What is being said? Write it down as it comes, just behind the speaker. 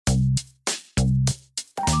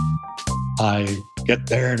I get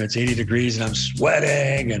there and it's 80 degrees and I'm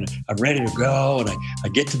sweating and I'm ready to go. And I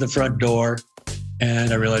get to the front door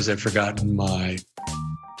and I realize I'd forgotten my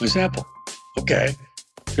sample. Okay,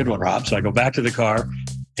 good one, Rob. So I go back to the car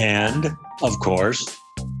and, of course,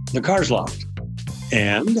 the car's locked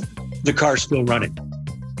and the car's still running.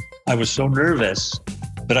 I was so nervous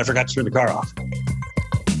that I forgot to turn the car off.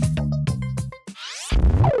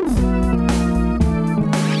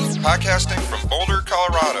 Podcasting from Boulder,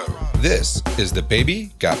 Colorado. This is the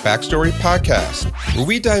Baby Got Backstory podcast, where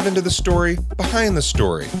we dive into the story behind the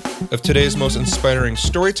story of today's most inspiring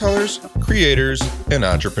storytellers, creators, and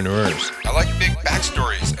entrepreneurs. I like big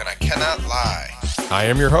backstories, and I cannot lie. I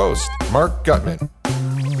am your host, Mark Gutman.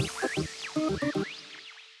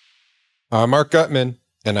 I'm Mark Gutman,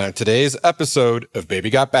 and on today's episode of Baby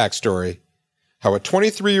Got Backstory, how a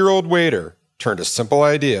 23-year-old waiter turned a simple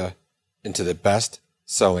idea into the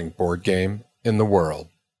best-selling board game in the world.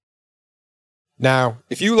 Now,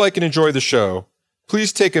 if you like and enjoy the show,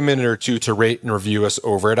 please take a minute or two to rate and review us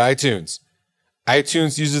over at iTunes.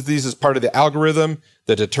 iTunes uses these as part of the algorithm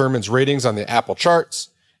that determines ratings on the Apple charts,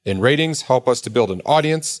 and ratings help us to build an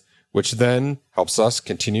audience, which then helps us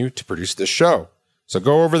continue to produce this show. So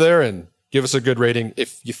go over there and give us a good rating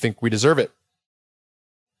if you think we deserve it.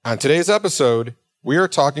 On today's episode, we are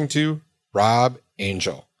talking to Rob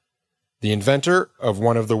Angel, the inventor of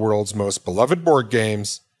one of the world's most beloved board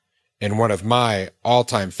games and one of my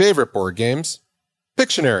all-time favorite board games,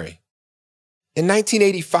 Pictionary. In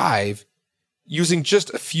 1985, using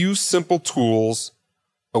just a few simple tools,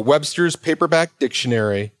 a Webster's paperback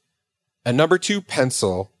dictionary, a number 2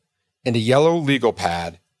 pencil, and a yellow legal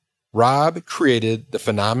pad, Rob created the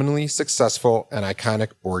phenomenally successful and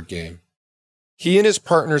iconic board game. He and his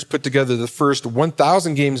partners put together the first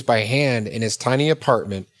 1,000 games by hand in his tiny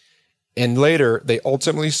apartment, and later they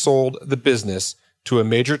ultimately sold the business to a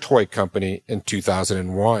major toy company in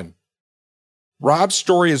 2001. Rob's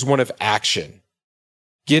story is one of action,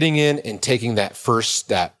 getting in and taking that first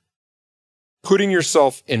step, putting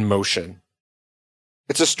yourself in motion.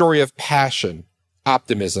 It's a story of passion,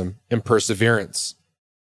 optimism, and perseverance.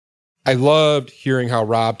 I loved hearing how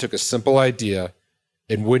Rob took a simple idea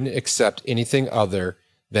and wouldn't accept anything other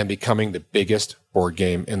than becoming the biggest board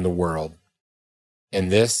game in the world.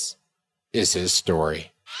 And this is his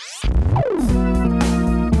story.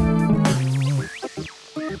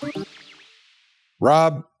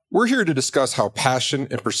 Rob, we're here to discuss how passion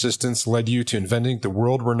and persistence led you to inventing the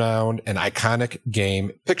world-renowned and iconic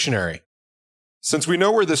game Pictionary. Since we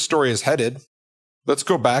know where this story is headed, let's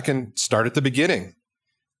go back and start at the beginning.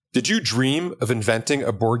 Did you dream of inventing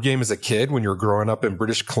a board game as a kid when you were growing up in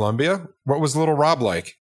British Columbia? What was little Rob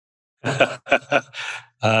like?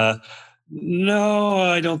 No,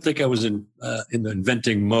 I don't think I was in the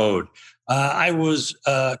inventing mode. I was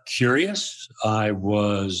curious.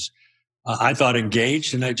 I thought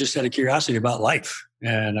engaged, and I just had a curiosity about life.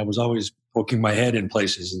 And I was always poking my head in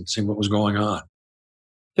places and seeing what was going on.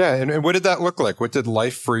 Yeah, and what did that look like? What did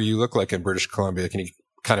life for you look like in British Columbia? Can you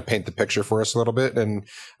kind of paint the picture for us a little bit, and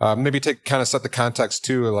maybe kind of set the context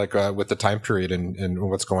too, like with the time period and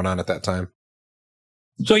what's going on at that time?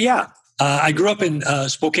 So yeah, I grew up in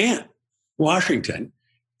Spokane, Washington,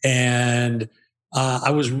 and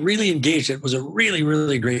I was really engaged. It was a really,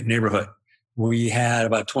 really great neighborhood. We had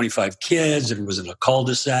about 25 kids, and it was in a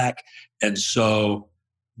cul-de-sac. And so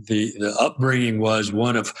the upbringing was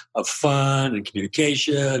one of fun and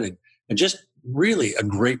communication and just really a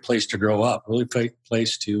great place to grow up, really great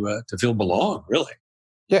place to feel belong, really.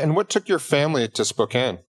 Yeah. And what took your family to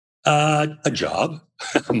Spokane? A job.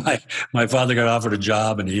 My father got offered a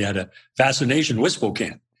job, and he had a fascination with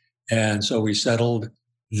Spokane. And so we settled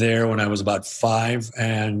there when I was about 5,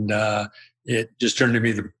 and it just turned to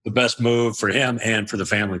be the best move for him and for the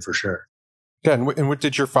family, for sure. Yeah, and what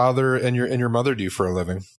did your father and your mother do for a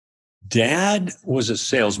living? Dad was a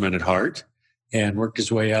salesman at heart and worked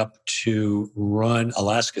his way up to run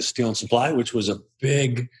Alaska Steel and Supply, which was a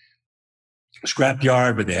big scrap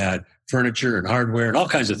yard, but they had furniture and hardware and all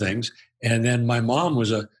kinds of things. And then my mom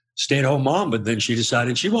was a stay-at-home mom, but then she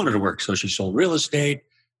decided she wanted to work. So she sold real estate,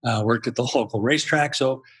 worked at the local racetrack.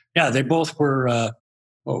 So yeah, they both were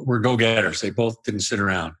go-getters. They both didn't sit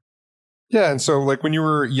around. Yeah. And so like when you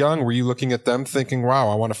were young, were you looking at them thinking, wow,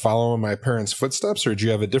 I want to follow in my parents' footsteps, or did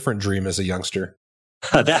you have a different dream as a youngster?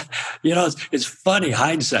 It's funny,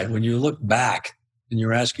 hindsight, when you look back and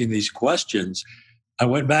you're asking these questions. I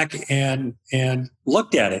went back and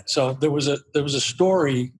looked at it. So there was a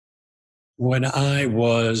story when I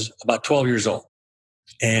was about 12 years old,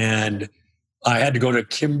 and I had to go to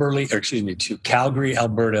Calgary,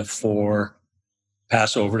 Alberta for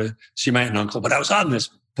Passover to see my aunt and uncle. But I was on this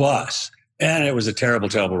bus, And it was a terrible,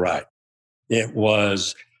 terrible ride. It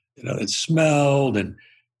was, it smelled and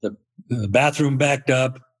the bathroom backed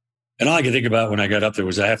up. And all I could think about when I got up there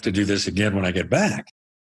was I have to do this again when I get back.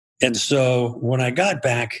 And so when I got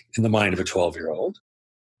back in the mind of a 12-year-old,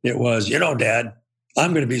 it was, Dad,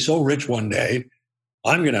 I'm going to be so rich one day.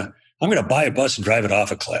 I'm going to buy a bus and drive it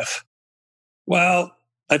off a cliff. Well,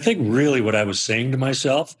 I think really what I was saying to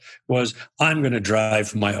myself was, I'm going to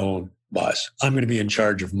drive my own bus. I'm going to be in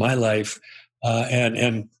charge of my life.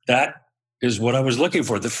 And that is what I was looking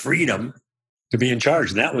for, the freedom to be in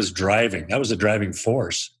charge. And that was driving. That was the driving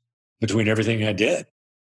force between everything I did.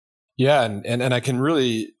 Yeah. And I can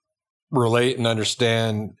really relate and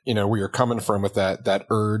understand, where you're coming from with that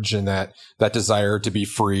urge and that desire to be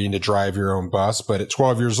free and to drive your own bus. But at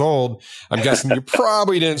 12 years old, I'm guessing you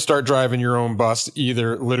probably didn't start driving your own bus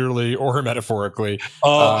either literally or metaphorically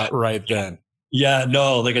right then. Yeah,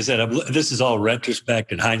 no, like I said, this is all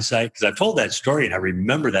retrospect and hindsight because I've told that story and I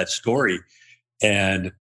remember that story.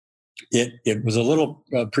 And it was a little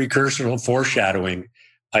precursor, foreshadowing,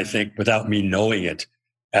 I think, without me knowing it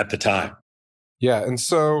at the time. Yeah. And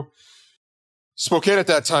so Spokane at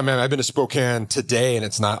that time, man, I've been to Spokane today, and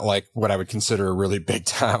it's not like what I would consider a really big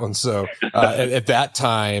town. So at that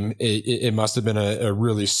time, it must have been a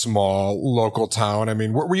really small local town. I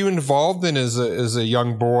mean, what were you involved in as a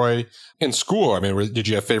young boy in school? I mean, did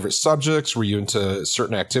you have favorite subjects? Were you into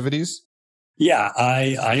certain activities? Yeah,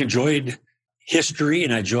 I enjoyed history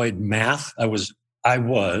and I enjoyed math. I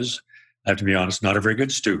have to be honest, not a very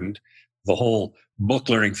good student. The whole book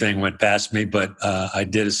learning thing went past me, but I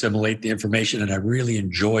did assimilate the information and I really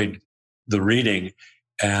enjoyed the reading.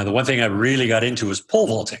 And the one thing I really got into was pole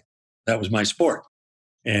vaulting. That was my sport.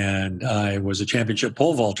 And I was a championship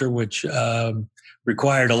pole vaulter, which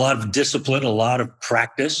required a lot of discipline, a lot of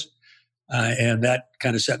practice. And that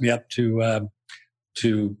kind of set me up to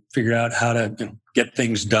figure out how to get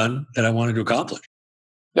things done that I wanted to accomplish.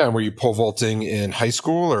 Yeah. And were you pole vaulting in high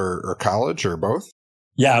school or college or both?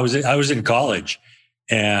 Yeah, I was in college,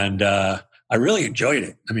 and I really enjoyed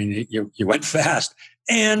it. I mean, you went fast,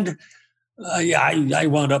 and I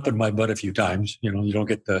wound up in my butt a few times. You don't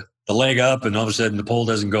get the leg up, and all of a sudden the pole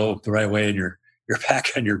doesn't go the right way, and you're back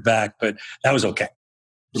on your back. But that was okay.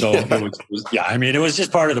 So it was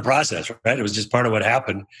just part of the process, right? It was just part of what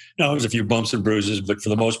happened. It was a few bumps and bruises, but for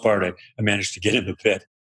the most part, I managed to get in the pit.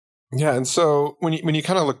 Yeah. And so when you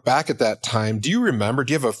kind of look back at that time, do you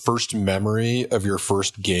have a first memory of your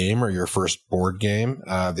first game or your first board game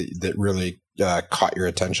that really caught your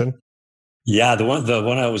attention? Yeah. The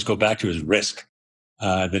one I always go back to is Risk.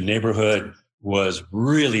 The neighborhood was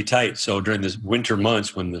really tight. So during the winter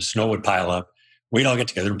months when the snow would pile up, we'd all get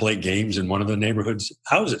together and play games in one of the neighborhood's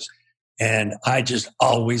houses. And I just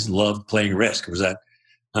always loved playing Risk. It was that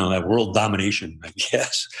world domination, I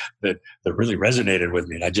guess, that really resonated with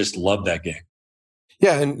me. And I just loved that game.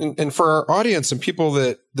 Yeah. And for our audience and people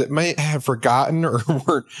that might have forgotten or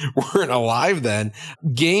weren't alive then,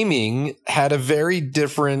 gaming had a very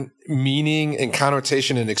different meaning and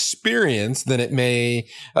connotation and experience than it many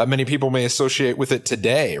people may associate with it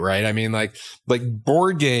today, right? I mean, like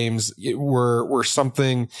board games were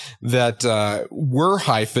something that were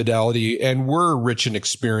high fidelity and were rich in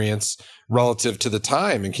experience relative to the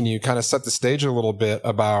time. And can you kind of set the stage a little bit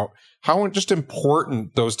about how just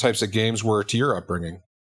important those types of games were to your upbringing?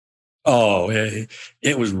 Oh,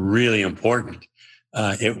 it was really important.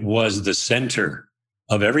 It was the center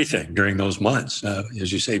of everything during those months.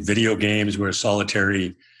 As you say, video games were a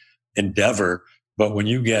solitary endeavor. But when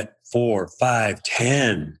you get 4, 5,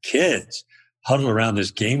 10 kids huddled around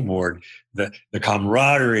this game board, the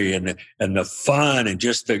camaraderie and the fun and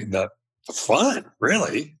just the fun,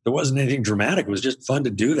 really. There wasn't anything dramatic. It was just fun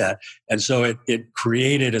to do that. And so it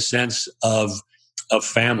created a sense of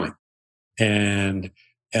family. And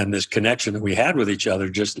this connection that we had with each other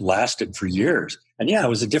just lasted for years. And yeah, it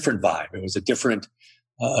was a different vibe. It was a different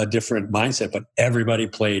mindset, but everybody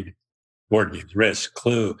played board games, Risk,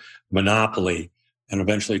 Clue, Monopoly, and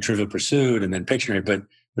eventually Trivial Pursuit, and then Pictionary.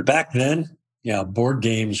 But back then, yeah, board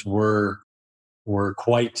games were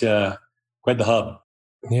quite the hub.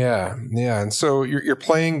 Yeah. Yeah. And so you're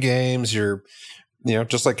playing games, you're,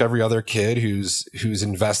 just like every other kid who's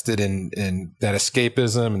invested in that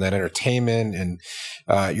escapism and that entertainment. And,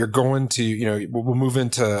 you're going to, we'll move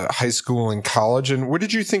into high school and college. And what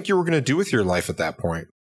did you think you were going to do with your life at that point?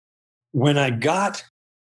 When I got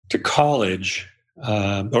to college,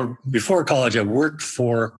 or before college, I worked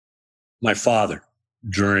for my father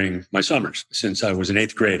during my summers since I was in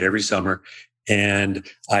 8th grade every summer. And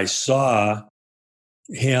I saw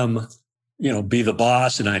him, be the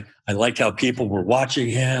boss. And I liked how people were watching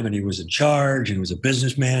him and he was in charge and he was a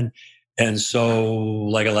businessman. And so,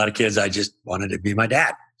 like a lot of kids, I just wanted to be my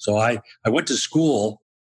dad. So I went to school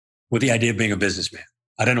with the idea of being a businessman.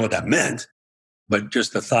 I didn't know what that meant, but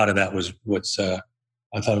just the thought of that was what's I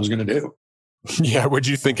thought I was going to do. Yeah, what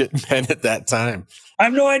do you think it meant at that time? I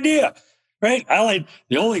have no idea, right?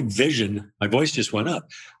 The only vision, my voice just went up.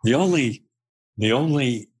 The only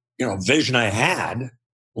vision I had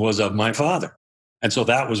was of my father. And so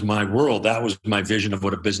that was my world. That was my vision of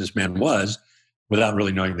what a businessman was without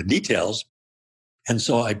really knowing the details. And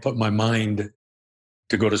so I put my mind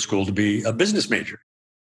to go to school to be a business major.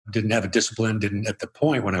 Didn't have a discipline, didn't at the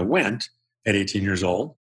point when I went at 18 years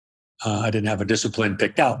old. I didn't have a discipline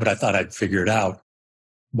picked out, but I thought I'd figure it out.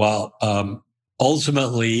 Well,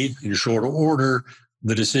 ultimately, in short order,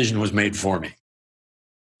 the decision was made for me.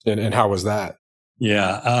 And how was that?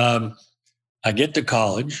 Yeah. I get to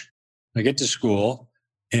college, I get to school,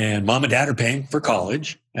 and mom and dad are paying for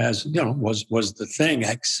college, as you know, was the thing,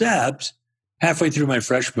 except halfway through my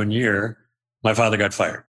freshman year, my father got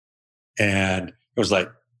fired. And it was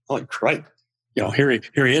like, holy crap, here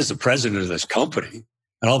he is, the president of this company.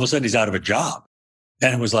 And all of a sudden he's out of a job.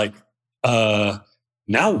 And it was like, now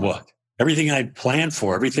what? Everything I'd planned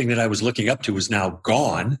for, everything that I was looking up to was now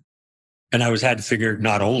gone. And I had to figure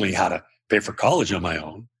not only how to pay for college on my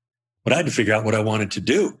own, but I had to figure out what I wanted to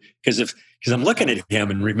do. Because I'm looking at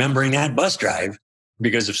him and remembering that bus drive,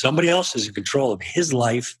 because if somebody else is in control of his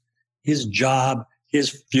life, his job,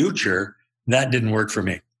 his future, that didn't work for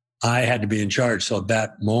me. I had to be in charge. So at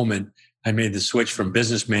that moment, I made the switch from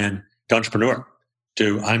businessman to entrepreneur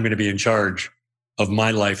to I'm going to be in charge of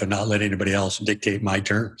my life and not let anybody else dictate my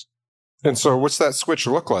terms. And so what's that switch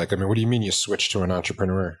look like? I mean, what do you mean you switched to an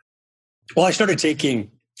entrepreneur? Well, I started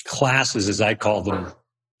taking classes, as I call them,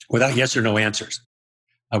 without yes or no answers.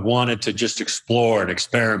 I wanted to just explore and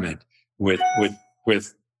experiment with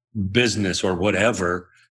business or whatever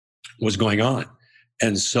was going on.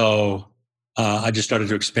 And so I just started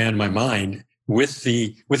to expand my mind with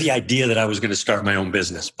the idea that I was going to start my own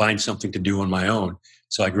business, find something to do on my own.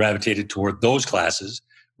 So I gravitated toward those classes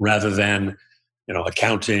rather than,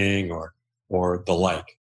 accounting or the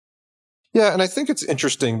like. Yeah. And I think it's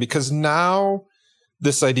interesting because now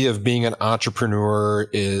this idea of being an entrepreneur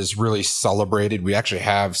is really celebrated. We actually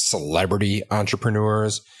have celebrity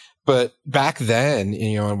entrepreneurs. But back then,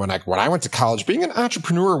 when I went to college, being an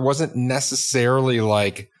entrepreneur wasn't necessarily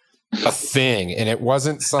like a thing. And it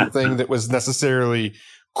wasn't something that was necessarily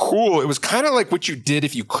cool. It was kind of like what you did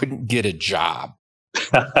if you couldn't get a job.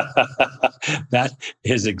 That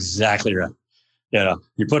is exactly right.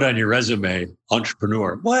 You put on your resume,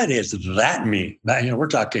 entrepreneur. What does that mean? We're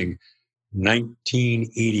talking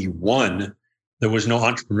 1981. There was no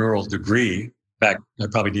entrepreneurial degree. In fact, I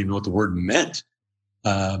probably didn't even know what the word meant.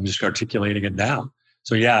 I'm just articulating it now.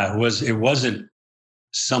 So yeah, it wasn't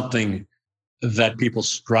something that people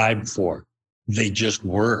strived for. They just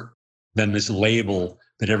were. Then this label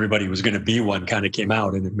that everybody was going to be one kind of came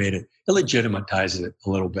out, and it legitimatized it a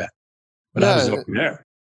little bit. But I was over there.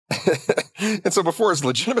 And so before it's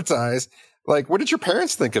legitimatized, like, what did your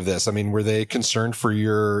parents think of this? I mean, were they concerned for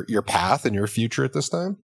your path and your future at this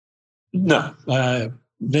time? No,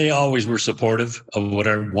 they always were supportive of what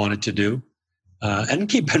I wanted to do. And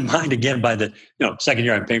keep in mind, again, by the second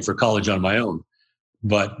year, I'm paying for college on my own.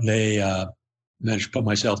 But they managed to put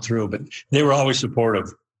myself through. But they were always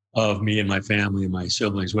supportive of me and my family and my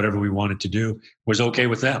siblings. Whatever we wanted to do was okay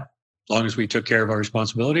with them. As long as we took care of our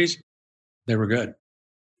responsibilities, they were good.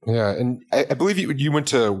 Yeah. And I believe you went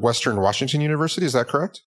to Western Washington University. Is that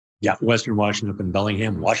correct? Yeah. Western Washington, up in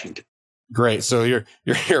Bellingham, Washington. Great. So you're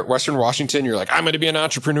here at Western Washington. You're like, I'm going to be an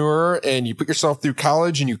entrepreneur, and you put yourself through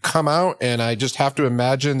college and you come out. And I just have to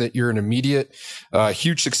imagine that you're an immediate,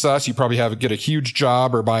 huge success. You probably get a huge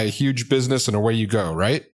job or buy a huge business, and away you go,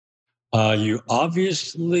 right? You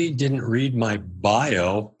obviously didn't read my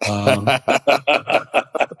bio.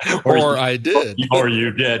 Or I did. Or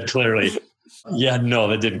you did, clearly. Yeah, no,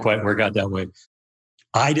 that didn't quite work out that way.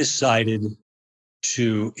 I decided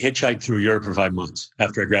to hitchhike through Europe for 5 months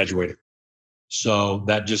after I graduated. So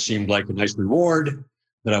that just seemed like a nice reward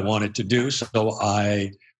that I wanted to do. So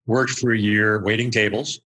I worked for a year waiting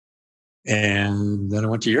tables, and then I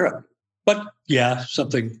went to Europe. But yeah,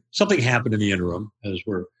 something happened in the interim, as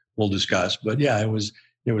we'll discuss. But yeah,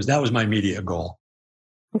 that was my immediate goal.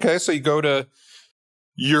 Okay, so you go to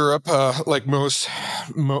Europe, like most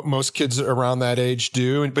kids around that age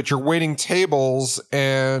do, but you're waiting tables.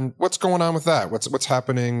 And what's going on with that? What's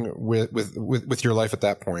happening with your life at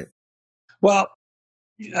that point? Well,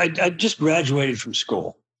 I just graduated from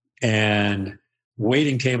school, and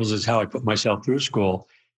waiting tables is how I put myself through school.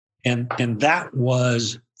 And that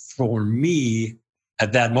was, for me,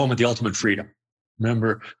 at that moment, the ultimate freedom.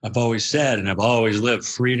 Remember, I've always said, and I've always lived,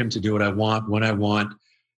 freedom to do what I want, when I want,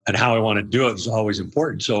 and how I want to do it is always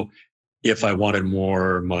important. So if I wanted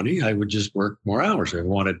more money, I would just work more hours. If I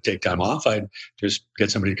wanted to take time off, I'd just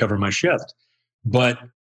get somebody to cover my shift. But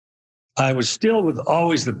I was still with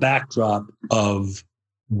always the backdrop of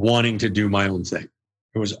wanting to do my own thing.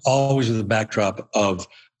 It was always with the backdrop of,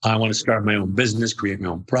 I want to start my own business, create my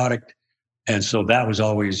own product. And so that was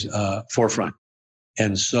always forefront.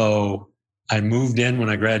 And so I moved in when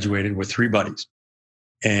I graduated with 3 buddies.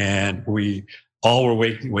 And we all were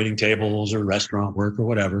waiting tables or restaurant work or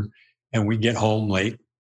whatever. And we get home late.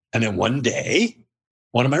 And then one day,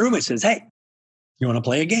 one of my roommates says, hey, you want to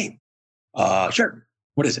play a game? Sure.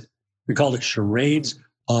 What is it? We called it charades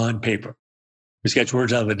on paper. We sketch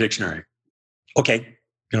words out of the dictionary. Okay.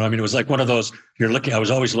 You know, I mean, it was like one of those, I was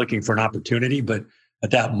always looking for an opportunity, but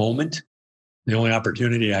at that moment, the only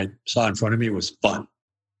opportunity I saw in front of me was fun.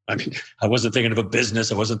 I mean, I wasn't thinking of a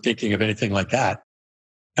business. I wasn't thinking of anything like that.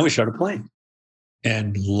 And we started playing.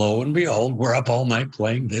 And lo and behold, we're up all night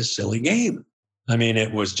playing this silly game. I mean,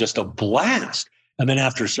 it was just a blast. And then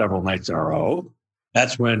after several nights in a row,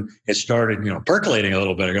 that's when it started, percolating a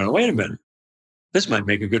little bit. I go, wait a minute, this might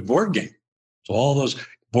make a good board game. So all those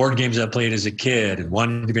board games I played as a kid and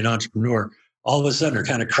wanting to be an entrepreneur, all of a sudden are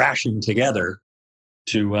kind of crashing together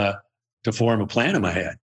to form a plan in my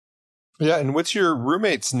head. Yeah. And what's your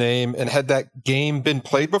roommate's name? And had that game been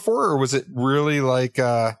played before, or was it really like,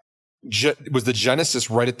 was the genesis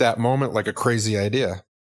right at that moment like a crazy idea?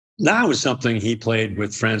 That was something he played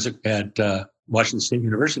with friends at Washington State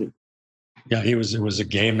University. Yeah, it was a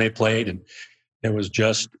game they played, and it was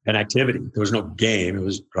just an activity. There was no game. It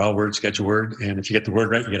was draw a word, sketch a word, and if you get the word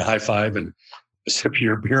right, you get a high five and a sip of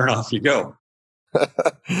your beer, and off you go.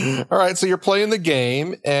 All right, so you're playing the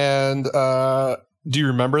game, and do you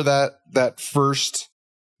remember that first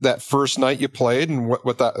night you played and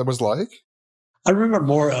what that was like? I remember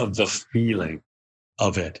more of the feeling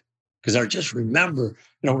of it, because I just remember,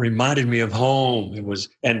 it reminded me of home. It was,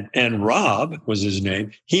 and Rob was his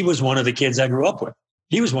name. He was one of the kids I grew up with.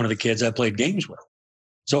 He was one of the kids I played games with.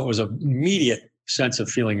 So it was an immediate sense of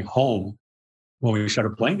feeling home when we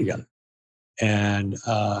started playing together. And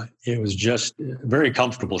it was just a very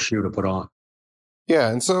comfortable shoe to put on. Yeah.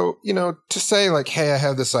 And so, to say like, hey, I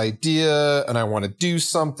have this idea and I want to do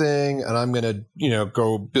something and I'm going to,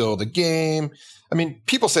 go build a game. I mean,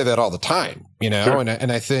 people say that all the time, sure.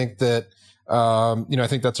 And I think that, I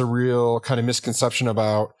think that's a real kind of misconception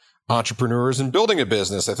about entrepreneurs and building a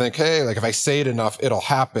business. I think, hey, like if I say it enough, it'll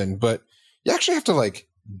happen, but you actually have to like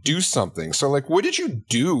do something. So like, what did you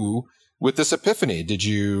do with this epiphany? Did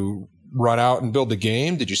you run out and build a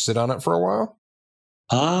game? Did you sit on it for a while?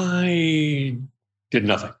 I did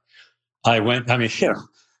nothing.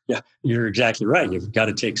 Yeah, you're exactly right. You've got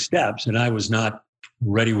to take steps. And I was not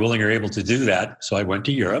ready, willing, or able to do that. So I went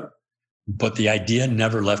to Europe, but the idea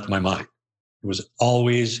never left my mind. It was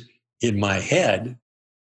always in my head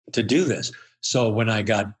to do this. So when I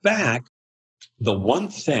got back, the one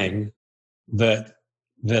thing that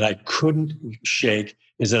I couldn't shake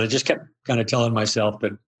is that I just kept kind of telling myself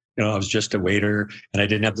that, I was just a waiter and I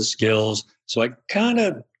didn't have the skills. So I kind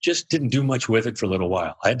of just didn't do much with it for a little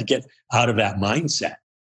while. I had to get out of that mindset.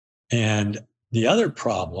 And the other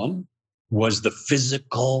problem was the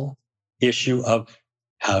physical issue of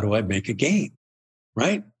how do I make a game,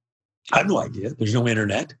 right? I have no idea. There's no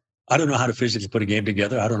internet. I don't know how to physically put a game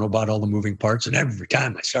together. I don't know about all the moving parts. And every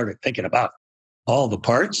time I started thinking about all the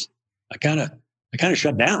parts, I kind of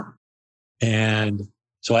shut down. And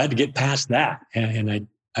so I had to get past that. And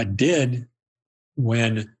I did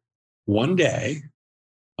when one day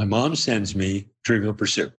my mom sends me Trivial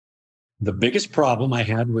Pursuit. The biggest problem I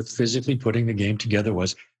had with physically putting the game together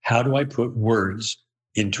was, how do I put words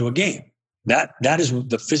into a game? That is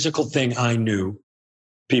the physical thing I knew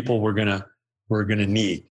people were gonna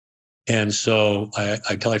need. And so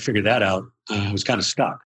until I figured that out, I was kind of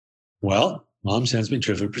stuck. Well, mom sends me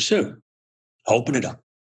Trivial Pursuit. Open it up.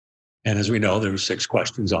 And as we know, there were 6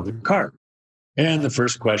 questions on the card. And the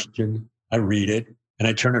first question, I read it and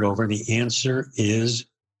I turn it over, and the answer is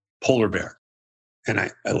polar bear. And I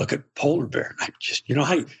look at polar bear. I just,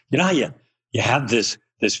 how you have this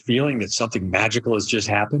feeling that something magical has just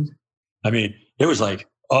happened. I mean, it was like,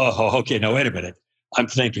 oh, okay, now wait a minute. I'm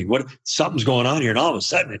thinking, something's going on here, and all of a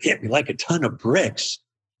sudden it hit me like a ton of bricks.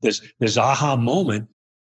 This aha moment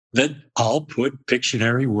that I'll put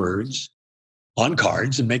Pictionary words on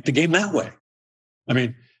cards and make the game that way. I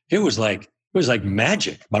mean, it was like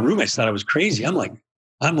magic. My roommates thought I was crazy. I'm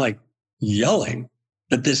like yelling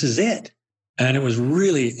that this is it. And it was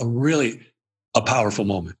really a powerful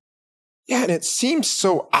moment. Yeah, and it seems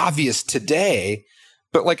so obvious today,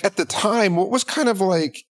 but like at the time, what was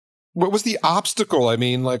the obstacle? I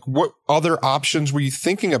mean, like what other options were you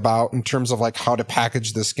thinking about in terms of like how to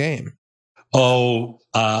package this game?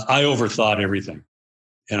 I overthought everything.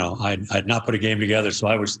 I'd not put a game together, so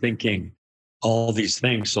I was thinking all these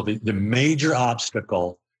things. So the major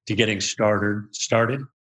obstacle to getting started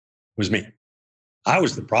was me. I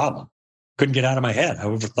was the problem. Couldn't get out of my head. I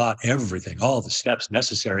overthought everything, all the steps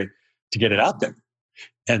necessary to get it out there.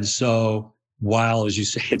 And so while, as you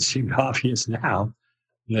say, it seemed obvious now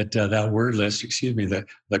that that word list,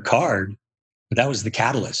 the card, but that was the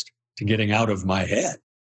catalyst to getting out of my head.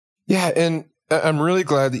 Yeah. And I'm really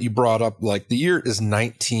glad that you brought up, like, the year is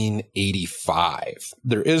 1985.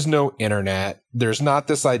 There is no internet. There's not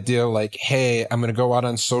this idea like, hey, I'm going to go out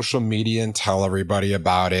on social media and tell everybody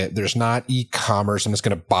about it. There's not e-commerce. I'm just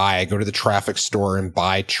going to go to the traffic store and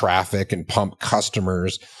buy traffic and pump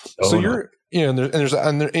customers. And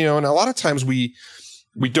a lot of times we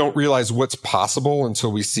don't realize what's possible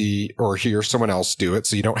until we see or hear someone else do it.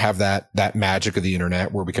 So you don't have that magic of the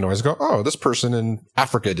internet where we can always go, oh, this person in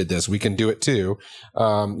Africa did this. We can do it too.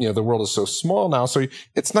 The world is so small now. So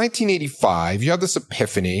it's 1985. You have this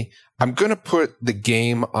epiphany. I'm going to put the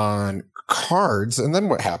game on cards. And then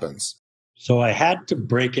what happens? So I had to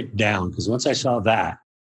break it down, because once I saw that,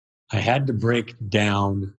 I had to break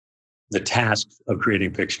down the tasks of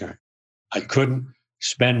creating Pictionary. I couldn't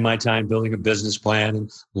spend my time building a business plan and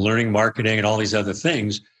learning marketing and all these other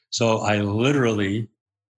things. So I literally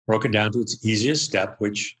broke it down to its easiest step,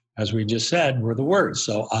 which, as we just said, were the words.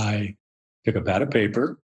 So I took a pad of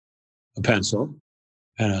paper, a pencil,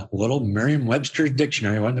 and a little Merriam-Webster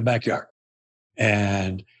dictionary. I went in the backyard.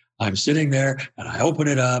 And I'm sitting there and I open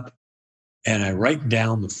it up and I write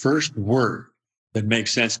down the first word that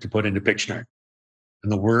makes sense to put into Pictionary.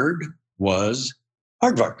 And the word was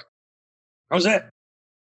aardvark. That was it.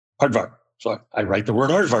 Aardvark. So I write the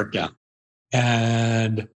word aardvark down.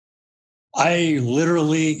 And I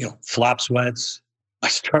literally, flap sweats. I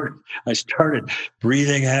started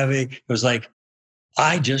breathing heavy. It was like,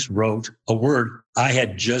 I just wrote a word. I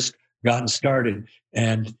had just gotten started.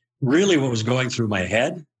 And really what was going through my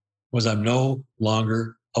head was, I'm no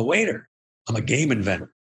longer a waiter. I'm a game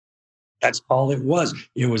inventor. That's all it was.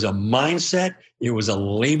 It was a mindset. It was a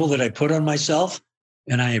label that I put on myself.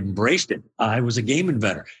 And I embraced it. I was a game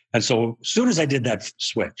inventor. And so as soon as I did that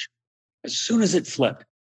switch, as soon as it flipped,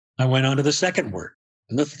 I went on to the second word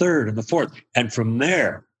and the third and the fourth. And from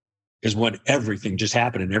there is when everything just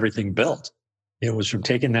happened and everything built. It was from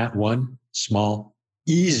taking that one small,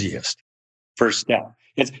 easiest first step.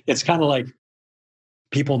 It's kind of like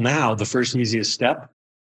people now, the first easiest step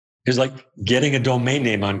is like getting a domain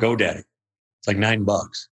name on GoDaddy. It's like $9.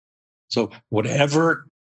 So whatever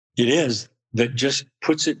it is that just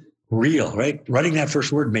puts it real, right? Writing that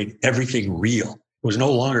first word made everything real. It was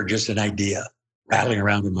no longer just an idea rattling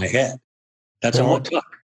around in my head. That's all it took.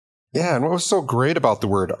 Yeah. And what was so great about the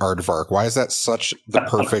word aardvark? Why is that such the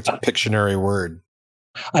perfect Pictionary word?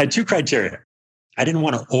 I had two criteria. I didn't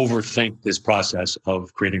want to overthink this process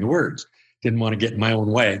of creating the words. Didn't want to get in my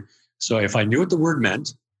own way. So if I knew what the word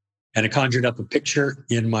meant and it conjured up a picture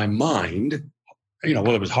in my mind,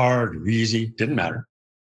 whether it was hard or easy, didn't matter.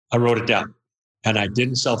 I wrote it down. And I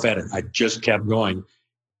didn't self-edit. I just kept going.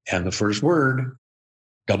 And the first word,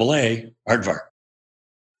 AA, aardvark.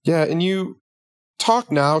 Yeah. And you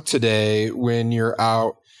talk now today when you're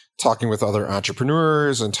out talking with other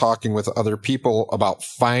entrepreneurs and talking with other people about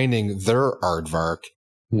finding their aardvark.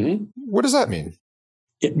 Mm-hmm. What does that mean?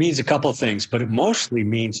 It means a couple of things, but it mostly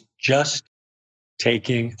means just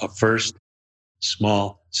taking a first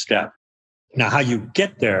small step. Now, how you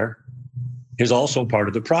get there is also part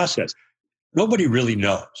of the process. Nobody really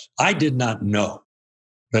knows. I did not know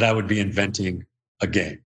that I would be inventing a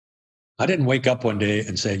game. I didn't wake up one day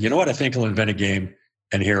and say, you know what, I think I'll invent a game,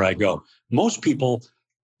 and here I go. Most people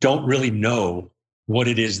don't really know what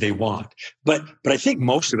it is they want. But I think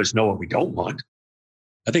most of us know what we don't want.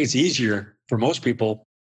 I think it's easier for most people,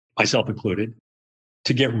 myself included,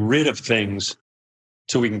 to get rid of things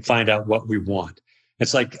so we can find out what we want.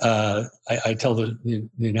 It's like I tell the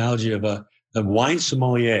analogy of a wine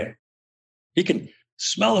sommelier. He can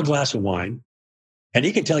smell a glass of wine and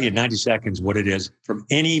he can tell you in 90 seconds what it is from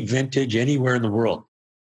any vintage anywhere in the world.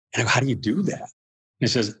 And I go, how do you do that? And he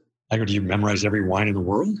says, I go, do you memorize every wine in the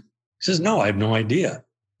world? He says, no, I have no idea,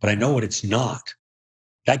 but I know what it's not.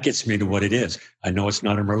 That gets me to what it is. I know it's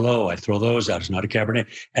not a Merlot. I throw those out. It's not a Cabernet.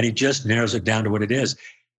 And he just narrows it down to what it is.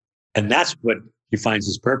 And that's what he finds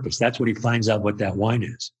his purpose. That's what he finds out what that wine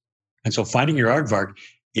is. And so finding your aardvark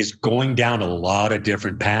is going down a lot of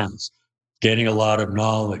different paths, getting a lot of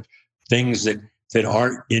knowledge, things that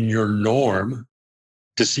aren't in your norm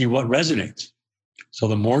to see what resonates. So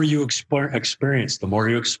the more you experience, the more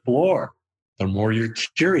you explore, the more you're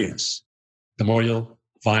curious, the more you'll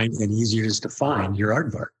find and easier it is to find your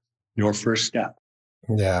aardvark, your first step.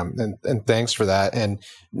 Yeah, and thanks for that. And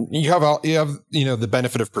you have the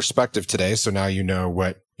benefit of perspective today, so now you know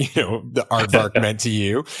what the aardvark meant to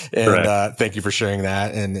you. And thank you for sharing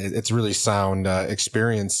that. And it's really sound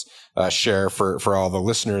experience share for all the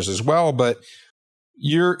listeners as well. But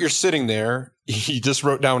you're sitting there. You just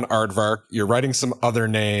wrote down aardvark. You're writing some other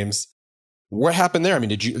names. What happened there? I mean,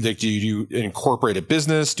 did you incorporate a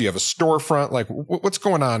business? Do you have a storefront? Like, what's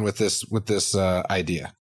going on with this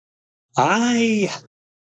idea? I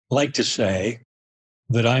like to say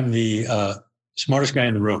that I'm the smartest guy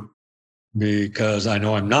in the room, because I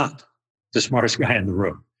know I'm not the smartest guy in the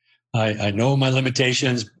room. I know my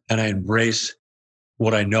limitations, and I embrace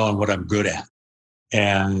what I know and what I'm good at.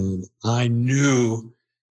 And I knew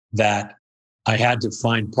that I had to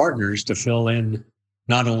find partners to fill in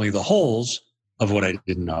not only the holes of what I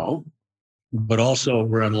didn't know, but also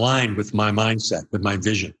were in line with my mindset, with my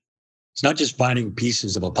vision. It's not just finding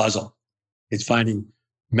pieces of a puzzle. It's finding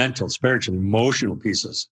mental, spiritual, emotional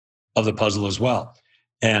pieces of the puzzle as well.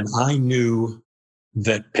 And I knew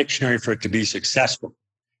that Pictionary, for it to be successful,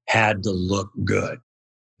 had to look good.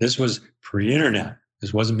 This was pre-internet.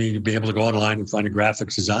 This wasn't me to be able to go online and find a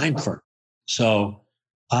graphics design firm. So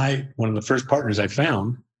one of the first partners I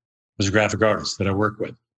found was a graphic artist that I worked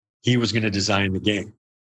with. He was going to design the game.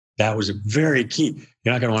 That was very key.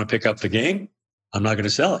 You're not going to want to pick up the game. I'm not going to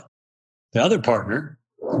sell it. The other partner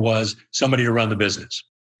was somebody to run the business,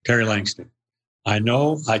 Terry Langston. I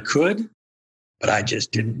know I could, but I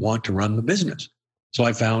just didn't want to run the business. So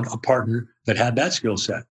I found a partner that had that skill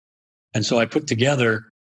set. And so I put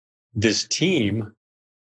together this team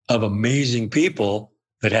of amazing people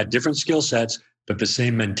that had different skill sets, but the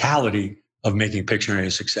same mentality of making Pictionary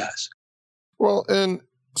a success. Well, and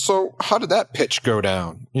so how did that pitch go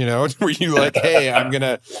down? Were you like, hey, I'm going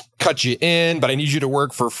to cut you in, but I need you to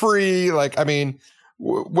work for free? Like, I mean,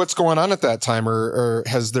 what's going on at that time? Or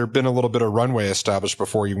has there been a little bit of runway established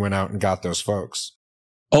before you went out and got those folks?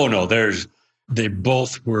 Oh, no, they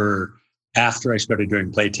both were after I started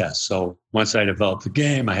doing play tests. So once I developed the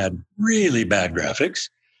game, I had really bad graphics,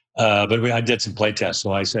 but I did some play tests.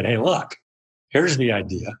 So I said, hey, look, here's the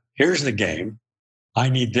idea. Here's the game. I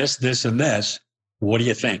need this, this, and this. What do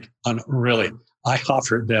you think? And really, I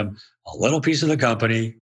offered them a little piece of the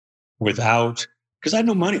company because I had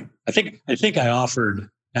no money. I think I offered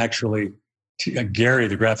actually to Gary,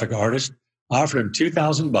 the graphic artist, offered him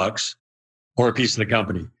 $2,000 or a piece of the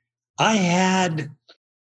company. I had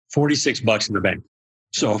 $46 in the bank.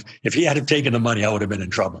 So if he had taken the money, I would have been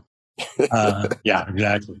in trouble. Yeah,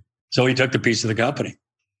 exactly. So he took the piece of the company.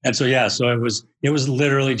 And so, so it was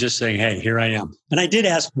literally just saying, hey, here I am. And I did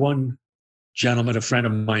ask one gentleman, a friend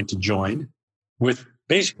of mine, to join with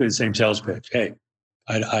basically the same sales pitch. Hey,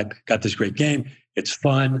 I got this great game. It's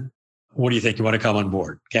fun. What do you think? You want to come on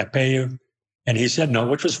board? Can't pay you. And he said no,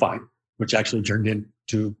 which was fine, which actually turned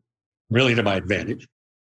into really to my advantage.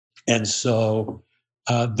 And so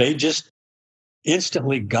they just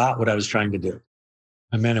instantly got what I was trying to do.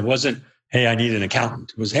 I mean, it wasn't, hey, I need an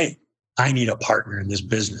accountant. It was, hey, I need a partner in this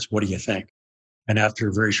business. What do you think? And after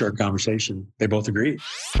a very short conversation, they both agreed.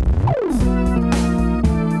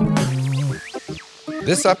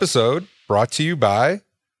 This episode brought to you by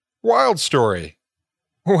Wild Story.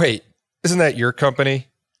 Wait, isn't that your company?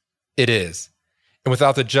 It is. And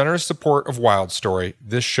without the generous support of Wild Story,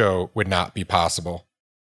 this show would not be possible.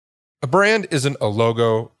 A brand isn't a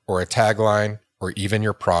logo or a tagline or even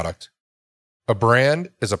your product. A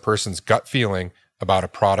brand is a person's gut feeling about a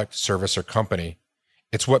product, service, or company.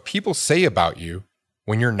 It's what people say about you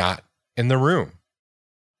when you're not in the room.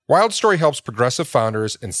 Wild Story helps progressive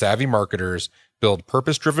founders and savvy marketers build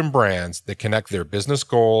purpose-driven brands that connect their business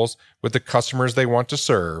goals with the customers they want to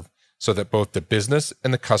serve so that both the business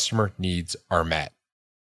and the customer needs are met.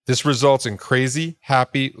 This results in crazy,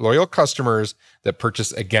 happy, loyal customers that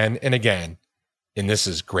purchase again and again, and this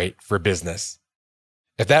is great for business.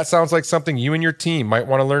 If that sounds like something you and your team might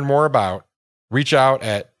want to learn more about, reach out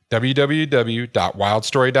at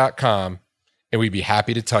www.wildstory.com and we'd be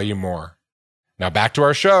happy to tell you more. Now back to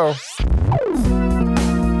our show.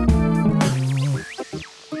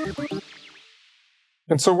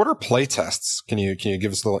 And so what are play tests? Can you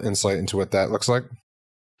give us a little insight into what that looks like?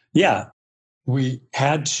 Yeah, we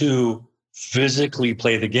had to physically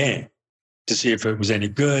play the game to see if it was any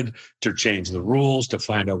good, to change the rules, to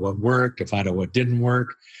find out what worked, to find out what didn't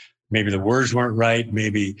work. Maybe the words weren't right.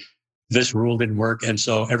 Maybe this rule didn't work. And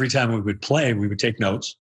so every time we would play, we would take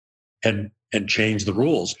notes and change the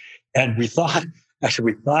rules. And we thought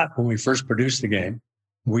when we first produced the game,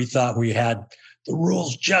 we thought we had the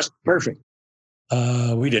rules just perfect.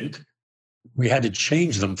 We didn't. We had to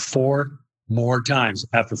change them 4 more times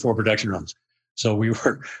after 4 production runs. So we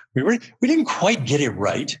didn't quite get it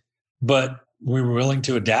right, but we were willing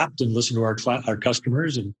to adapt and listen to our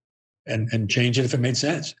customers and change it if it made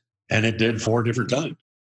sense. And it did 4 different times.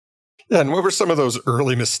 Yeah, and what were some of those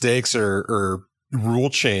early mistakes or rule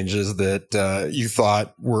changes that you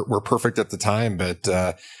thought were perfect at the time, but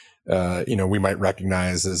we might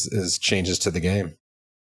recognize as changes to the game?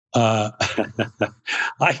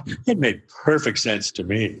 It made perfect sense to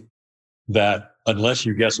me that unless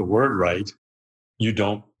you guess a word right, you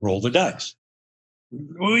don't roll the dice.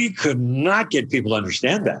 We could not get people to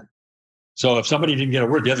understand that. So if somebody didn't get a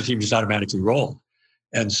word, the other team just automatically rolled.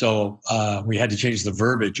 And so we had to change the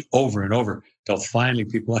verbiage over and over until finally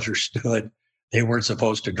people understood they weren't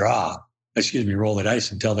supposed to roll the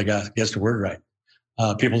dice until they guessed the word right.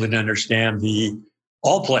 People didn't understand the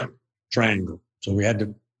all play triangle. So we had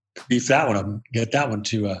to beef that one up and get that one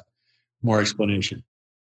to more explanation.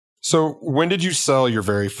 So when did you sell your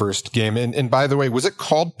very first game? And by the way, was it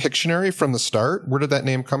called Pictionary from the start? Where did that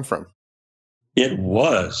name come from? It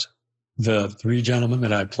was the 3 gentlemen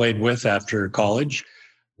that I played with after college.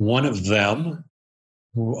 One of them,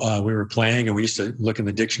 we were playing and we used to look in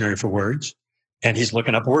the dictionary for words. And he's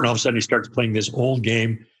looking up a word, and all of a sudden he starts playing this old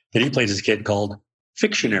game that he played as a kid called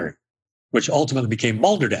Fictionary, which ultimately became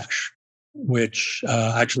Balderdash, which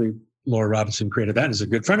actually Laura Robinson created that and is a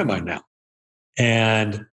good friend of mine now.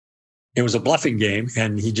 And it was a bluffing game.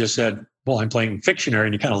 And he just said, well, I'm playing Fictionary.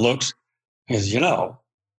 And he kind of looks and says,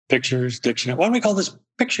 pictures, dictionary. Why don't we call this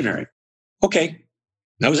Pictionary? Okay.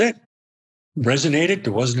 That was it. Resonated.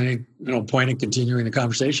 There wasn't any point in continuing the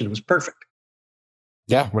conversation. It was perfect.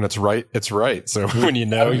 Yeah. When it's right, it's right. So when you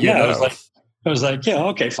know. I was like, yeah,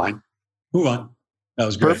 okay, fine. Move on. That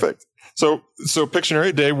was great. Perfect. So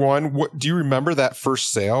Pictionary day one, do you remember that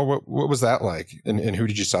first sale? What was that like? And who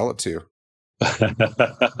did you sell it to?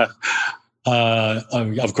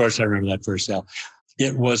 Of course, I remember that first sale.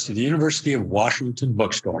 It was to the University of Washington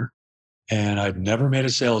bookstore, and I'd never made a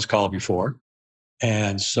sales call before.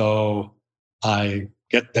 And so I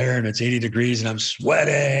get there, and it's 80 degrees, and I'm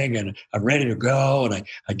sweating, and I'm ready to go. And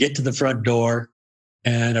I get to the front door,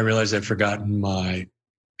 and I realize I've forgotten my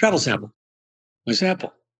travel sample. My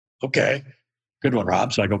sample. Okay, good one,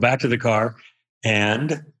 Rob. So I go back to the car,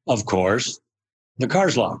 and of course, the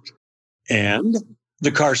car's locked, and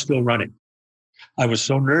the car's still running. I was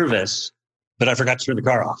so nervous that I forgot to turn the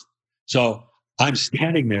car off. So I'm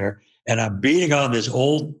standing there, and I'm beating on this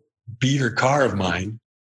old beater car of mine,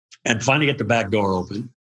 and finally get the back door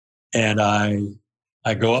open. And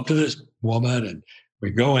I go up to this woman, and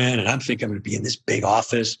we go in, and I'm thinking I'm going to be in this big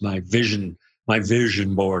office, my vision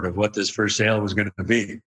board of what this first sale was going to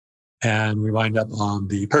be. And we wind up on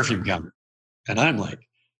the perfume counter. And I'm like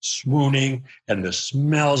swooning, and the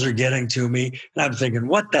smells are getting to me. And I'm thinking,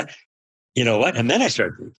 what the, you know what? And then I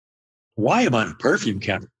started thinking, why am I on a perfume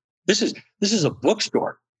counter? This is a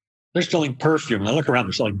bookstore. They're selling perfume. And I look around,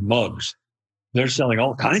 they're selling mugs. They're selling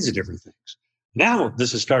all kinds of different things. Now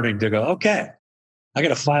this is starting to go, okay, I got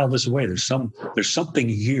to file this away. There's something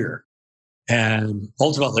here. And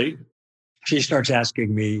ultimately, she starts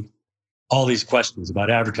asking me all these questions about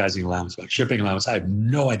advertising allowance, about shipping allowance. I have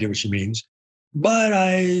no idea what she means, but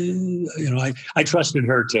I trusted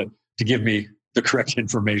her to give me the correct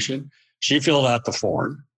information. She filled out the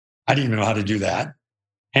form. I didn't even know how to do that.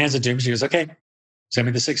 Hands it to me. She goes, okay, send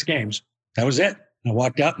me the 6 games. That was it. And I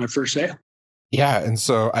walked out my first sale. Yeah. And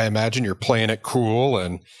so I imagine you're playing it cool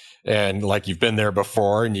and like you've been there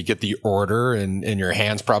before, and you get the order and your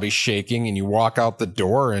hand's probably shaking, and you walk out the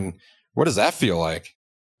door. And what does that feel like?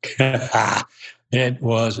 It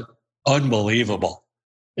was unbelievable.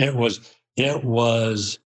 It was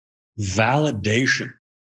validation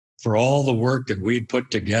for all the work that we'd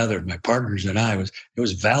put together, my partners and I. It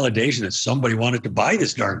was validation that somebody wanted to buy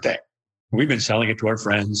this darn thing. We've been selling it to our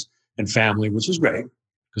friends and family, which was great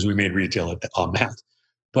because we made retail on that.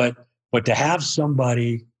 But to have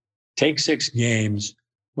somebody take 6 games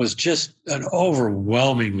was just an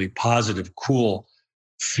overwhelmingly positive, cool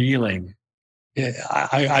feeling.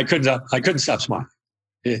 I couldn't stop smiling.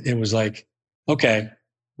 It was like, okay,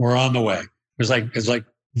 we're on the way. It's like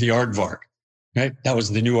the Aardvark, right? That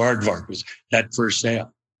was the new Aardvark, was that first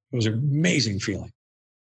sale. It was an amazing feeling.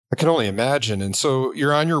 I can only imagine. And so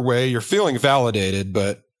you're on your way, you're feeling validated,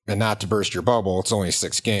 and not to burst your bubble, it's only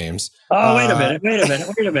 6 games. Oh, wait a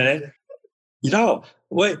minute.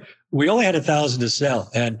 We only had 1,000 to sell.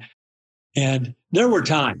 And there were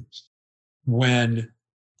times when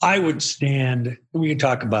I would stand, we can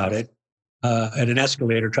talk about it, at an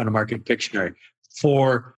escalator trying to market Pictionary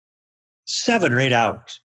for 7 or 8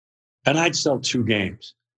 hours. And I'd sell 2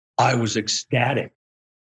 games. I was ecstatic,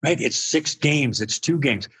 right? It's 6 games. It's 2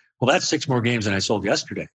 games. Well, that's 6 more games than I sold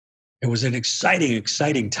yesterday. It was an exciting,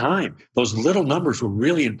 exciting time. Those little numbers were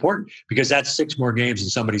really important because that's 6 more games in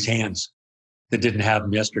somebody's hands that didn't have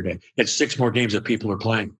them yesterday. It's 6 more games that people are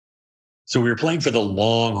playing. So we were playing for the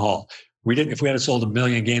long haul. If we had sold 1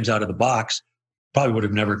 million games out of the box, probably would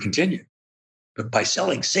have never continued. But by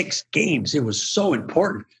selling 6 games, it was so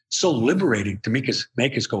important, so liberating to make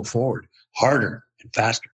us go forward harder and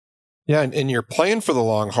faster. Yeah, and you're playing for the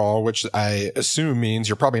long haul, which I assume means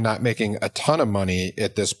you're probably not making a ton of money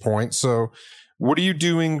at this point. So what are you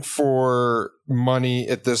doing for money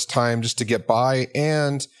at this time just to get by?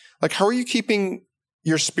 And like, how are you keeping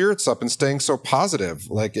your spirits up and staying so positive?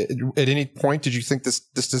 Like at any point, did you think this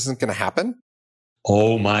isn't going to happen?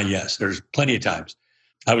 Oh my, yes. There's plenty of times.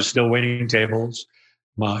 I was still waiting tables.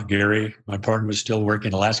 Gary, my partner, was still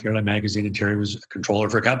working Alaska Airline Magazine, and Terry was a controller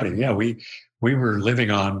for a company. Yeah, we were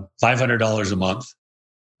living on $500 a month.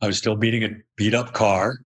 I was still beating a beat up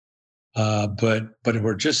car, but it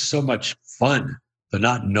were just so much fun, the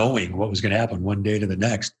not knowing what was going to happen one day to the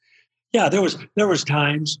next. Yeah, there was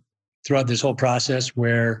times throughout this whole process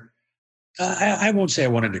where I won't say I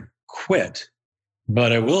wanted to quit,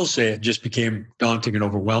 but I will say it just became daunting and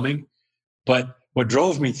overwhelming. But what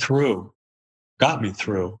got me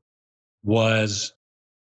through, was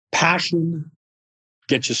passion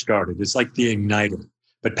gets you started. It's like the igniter,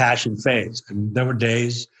 but passion fades. And there were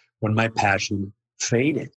days when my passion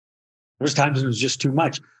faded. There was times when it was just too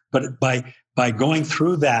much. But by going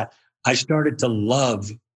through that, I started to love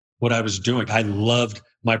what I was doing. I loved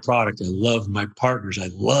my product. I loved my partners. I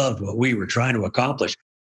loved what we were trying to accomplish.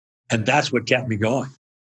 And that's what kept me going.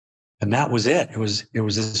 And that was it. It was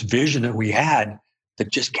this vision that we had that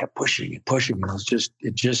just kept pushing and pushing. And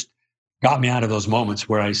it just got me out of those moments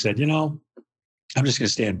where I said, I'm just going to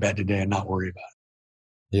stay in bed today and not worry about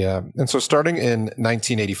it. Yeah. And so starting in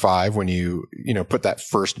 1985, when you put that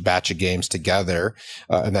first batch of games together,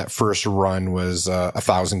 and that first run was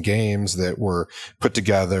 1,000 games that were put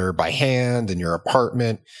together by hand in your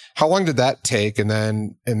apartment. How long did that take? And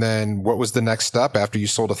then what was the next step after you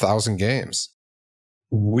sold 1,000 games?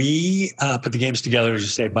 We put the games together, as you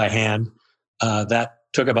say, by hand. That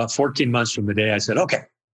took about 14 months from the day I said, okay,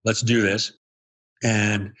 let's do this.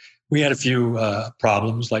 And we had a few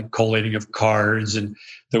problems like collating of cards, and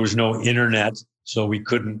there was no internet. So we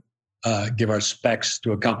couldn't give our specs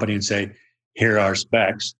to a company and say, here are our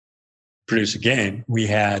specs, produce a game. We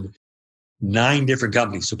had 9 different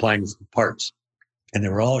companies supplying parts, and they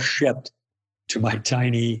were all shipped to my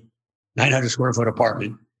tiny 900 square foot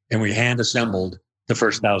apartment, and we hand assembled the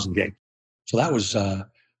first 1,000 games. So that was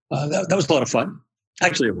that was a lot of fun.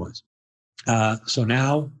 Actually, it was. So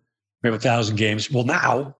now we have 1,000 games. Well,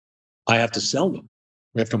 now I have to sell them.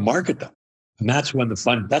 We have to market them, and that's when the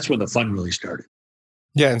fun really started.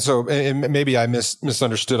 Yeah, and so maybe I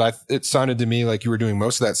misunderstood. It sounded to me like you were doing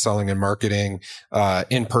most of that selling and marketing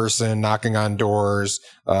in person, knocking on doors.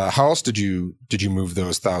 How else did you move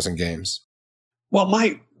those 1,000 games? Well,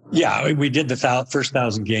 we did the first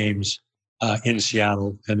 1,000 games in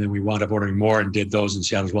Seattle, and then we wound up ordering more and did those in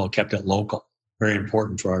Seattle as well. Kept it local, very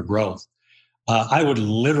important for our growth. I would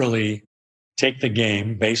literally take the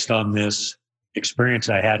game based on this experience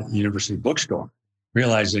I had at the university bookstore,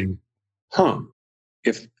 realizing,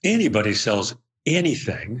 if anybody sells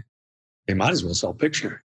anything, they might as well sell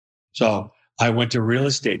Pictionary. So I went to real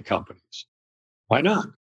estate companies. Why not?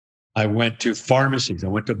 I went to pharmacies. I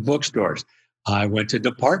went to bookstores. I went to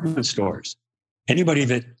department stores. Anybody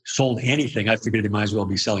that sold anything, I figured they might as well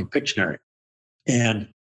be selling Pictionary. And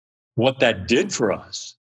what that did for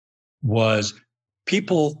us was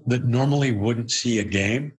people that normally wouldn't see a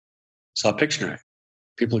game saw Pictionary.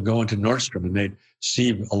 People would go into Nordstrom and they'd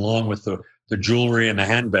see, along with the jewelry and the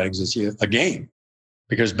handbags, they'd see a game.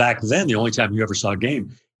 Because back then, the only time you ever saw a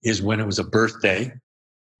game is when it was a birthday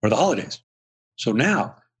or the holidays. So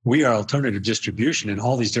now we are alternative distribution in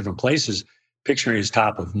all these different places. Pictionary is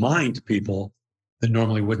top of mind to people that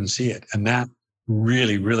normally wouldn't see it. And that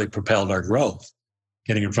really, really propelled our growth,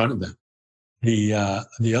 getting in front of them.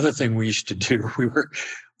 The other thing we used to do,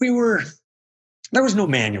 there was no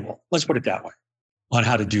manual, let's put it that way, on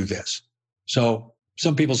how to do this. So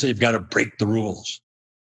some people say you've got to break the rules.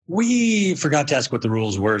 We forgot to ask what the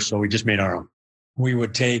rules were, so we just made our own. We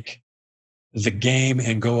would take the game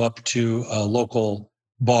and go up to a local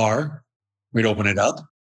bar. We'd open it up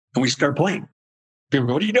and we start playing. People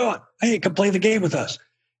go, what are you doing? Hey, come play the game with us.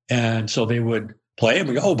 And so they would play and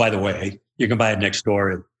we go, oh, by the way, you can buy it next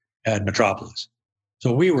door at Metropolis.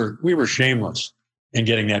 So we were shameless in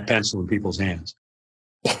getting that pencil in people's hands.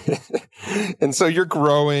 And so you're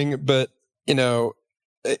growing, but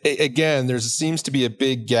again, there seems to be a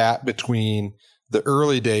big gap between the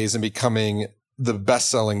early days and becoming the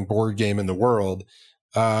best-selling board game in the world.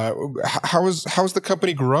 How's the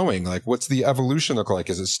company growing? Like, what's the evolution look like?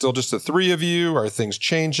 Is it still just the three of you? Are things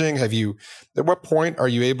changing? At what point are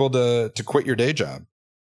you able to quit your day job?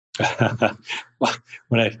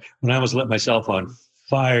 When I was lit myself on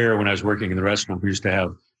fire, when I was working in the restaurant, we used to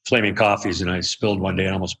have flaming coffees, and I spilled one day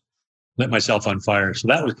and almost lit myself on fire. So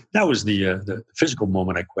that was the physical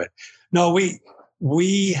moment I quit. No,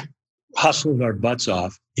 we hustled our butts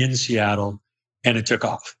off in Seattle, and it took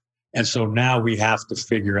off. And so now we have to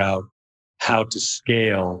figure out how to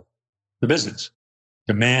scale the business.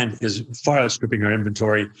 Demand is far outstripping our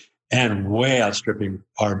inventory and way outstripping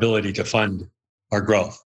our ability to fund our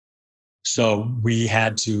growth. So we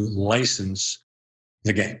had to license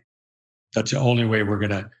the game. That's the only way we're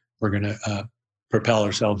gonna propel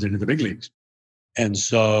ourselves into the big leagues. And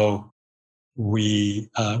so we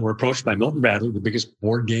were approached by Milton Bradley, the biggest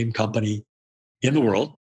board game company in the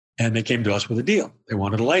world, and they came to us with a deal. They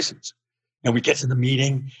wanted a license. And we get to the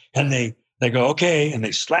meeting, and they go, okay, and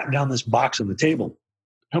they slap down this box on the table.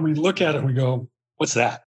 And we look at it and we go, what's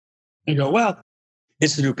that? They go, well,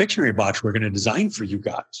 it's the new Pictionary box we're going to design for you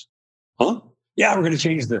guys. Huh? Yeah, we're going to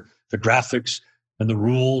change the graphics and the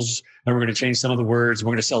rules, and we're going to change some of the words. We're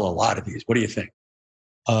going to sell a lot of these. What do you think?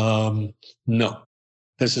 No,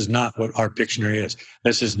 this is not what our Pictionary is.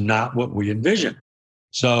 This is not what we envision.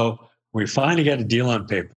 So we finally get a deal on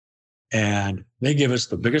paper, and they give us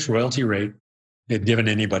the biggest royalty rate they've given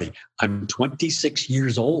anybody. I'm 26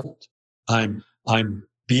 years old. I'm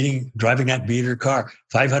driving that beater car,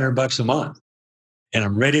 $500 a month. And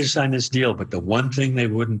I'm ready to sign this deal. But the one thing they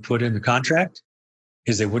wouldn't put in the contract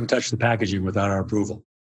is they wouldn't touch the packaging without our approval.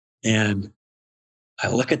 And I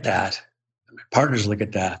look at that, my partners look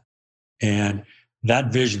at that, and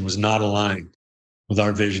that vision was not aligned with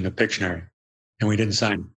our vision of Pictionary. And we didn't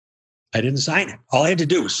sign it. I didn't sign it. All I had to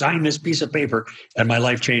do was sign this piece of paper, and my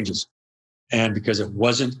life changes. And because it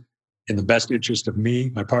wasn't in the best interest of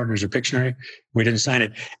me, my partners, or Pictionary, we didn't sign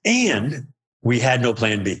it. And we had no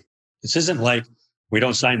plan B. This isn't like, we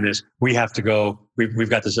don't sign this, we have to go, we've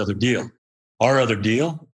got this other deal. Our other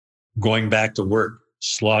deal, going back to work,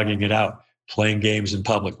 slogging it out, playing games in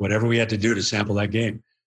public, whatever we had to do to sample that game.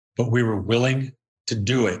 But we were willing to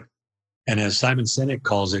do it. And as Simon Sinek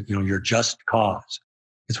calls it, your just cause.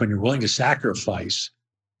 It's when you're willing to sacrifice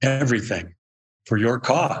everything for your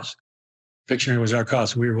cause. Pictionary was our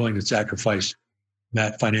cause. So we were willing to sacrifice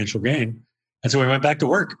that financial gain. And so we went back to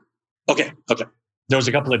work. Okay. There was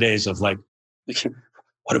a couple of days of like,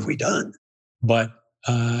 what have we done? But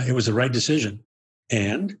it was the right decision.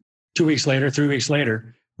 And 3 weeks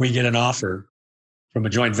later, we get an offer from a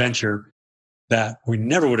joint venture that we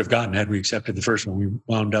never would have gotten had we accepted the first one. We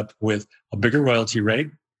wound up with a bigger royalty rate,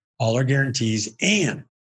 all our guarantees, and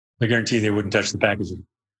the guarantee they wouldn't touch the packaging.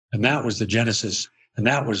 And that was the genesis. And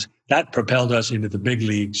that propelled us into the big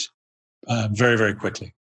leagues very, very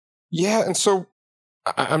quickly. Yeah. And so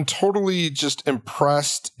I'm totally just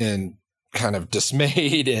impressed and kind of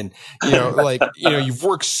dismayed. And, you've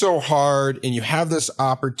worked so hard and you have this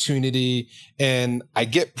opportunity, and I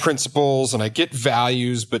get principles and I get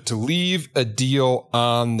values, but to leave a deal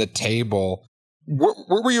on the table, what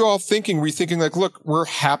were you all thinking? Were you thinking like, look, we're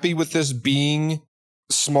happy with this being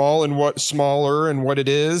smaller and what it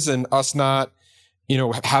is, and us not,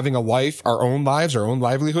 having a life, our own lives, our own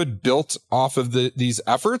livelihood built off of these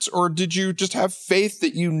efforts? Or did you just have faith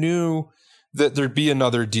that you knew that there'd be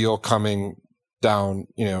another deal coming down,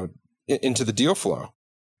 into the deal flow?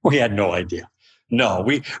 We had no idea. No,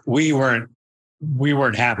 we weren't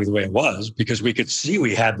happy the way it was, because we could see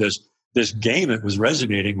we had this game that was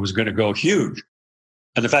resonating, was going to go huge.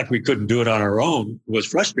 And the fact we couldn't do it on our own was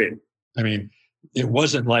frustrating. I mean, it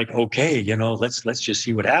wasn't like, okay, let's just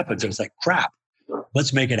see what happens. It was like, crap,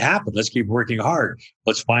 let's make it happen. Let's keep working hard.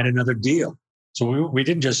 Let's find another deal. So we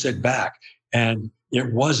didn't just sit back, and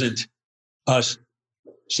it wasn't us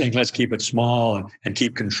saying, let's keep it small and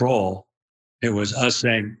keep control. It was us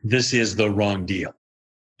saying, this is the wrong deal.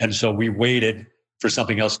 And so we waited for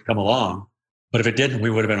something else to come along. But if it didn't, we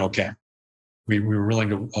would have been okay. We were willing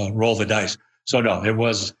to roll the dice. So no, it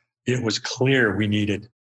was clear we needed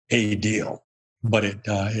a deal, but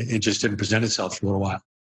it just didn't present itself for a little while.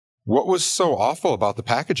 What was so awful about the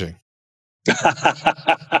packaging? There's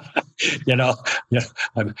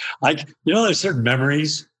certain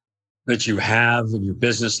memories that you have in your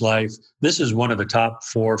business life. This is one of the top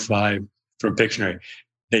 4 or 5 from Pictionary.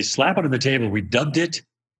 They slap it on the table. We dubbed it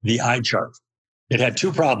the eye chart. It had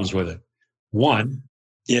two problems with it. One,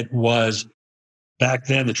 it was back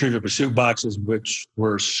then the Trivial Pursuit boxes, which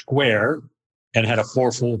were square and had a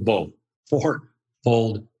four-fold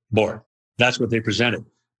board. That's what they presented.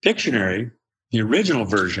 Pictionary, the original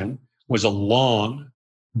version, was a long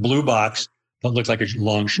blue box that looked like a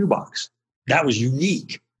long shoebox. That was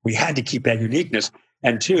unique. We had to keep that uniqueness.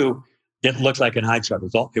 And two, it looked like an eye chart.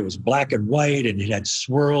 It was black and white, and it had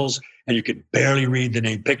swirls, and you could barely read the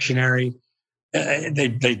name Pictionary.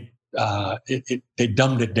 They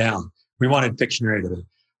dumbed it down. We wanted Pictionary to be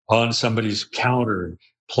on somebody's counter,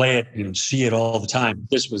 play it, and see it all the time.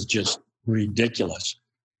 This was just ridiculous.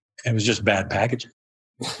 It was just bad packaging.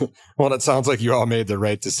 Well, it sounds like you all made the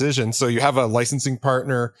right decision. So you have a licensing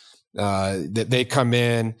partner that they come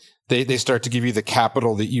in, they start to give you the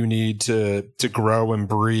capital that you need to grow and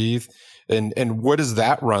breathe. And what does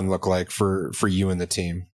that run look like for you and the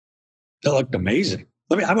team? It looked amazing.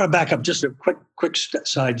 I'm going to back up just a quick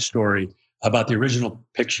side story about the original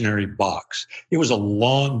Pictionary box. It was a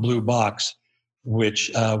long blue box,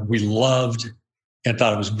 which we loved and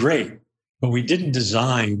thought it was great, but we didn't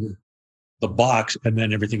design the box and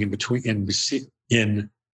then everything in between in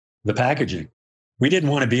the packaging. We didn't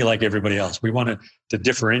want to be like everybody else. We wanted to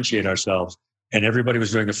differentiate ourselves, and everybody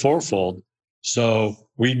was doing the fourfold. So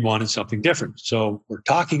we wanted something different. So we're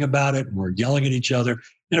talking about it and we're yelling at each other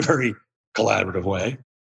in a very collaborative way.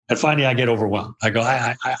 And finally I get overwhelmed. I go,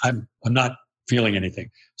 I'm not feeling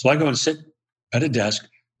anything. So I go and sit at a desk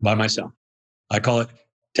by myself. I call it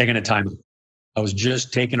taking a time out. I was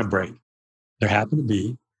just taking a break. There happened to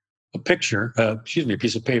be a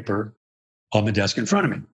piece of paper on the desk in front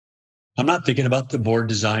of me. I'm not thinking about the board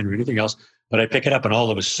design or anything else, but I pick it up and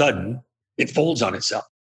all of a sudden it folds on itself,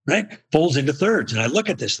 right? Folds into thirds. And I look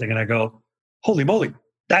at this thing and I go, holy moly,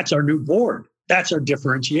 that's our new board. That's our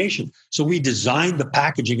differentiation. So we designed the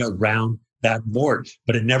packaging around that board,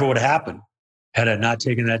 but it never would have happened had I not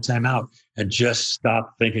taken that time out and just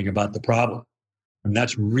stopped thinking about the problem. And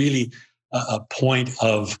that's really a point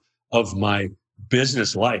of my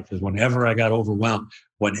business life, is whenever I got overwhelmed,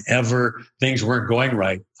 whenever things weren't going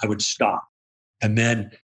right, I would stop. And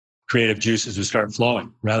then creative juices would start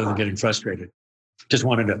flowing rather than getting frustrated. Just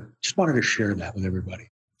wanted to share that with everybody.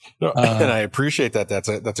 No, and I appreciate that.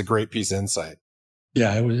 That's a great piece of insight.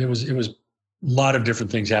 Yeah, it was a lot of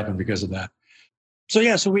different things happened because of that. So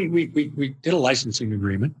we did a licensing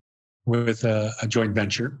agreement with a joint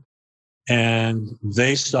venture, and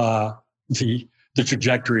they saw the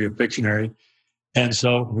trajectory of Pictionary. And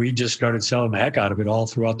so we just started selling the heck out of it all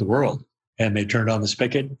throughout the world. And they turned on the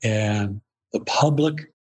spigot, and the public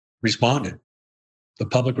responded.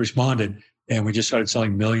 And we just started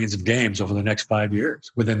selling millions of games over the next 5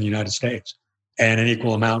 years within the United States, and an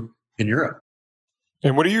equal amount in Europe.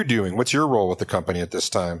 And what are you doing? What's your role with the company at this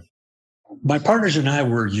time? My partners and I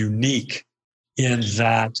were unique in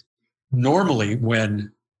that normally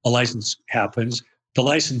when a license happens, the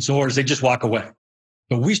licensors, they just walk away.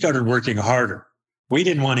 But we started working harder. We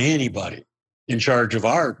didn't want anybody in charge of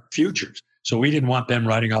our futures. So we didn't want them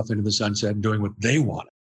riding off into the sunset and doing what they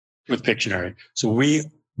wanted with Pictionary. So we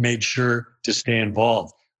made sure to stay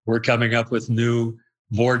involved. We're coming up with new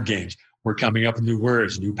board games. We're coming up with new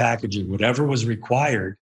words, new packaging, whatever was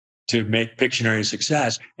required to make Pictionary a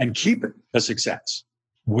success and keep it a success.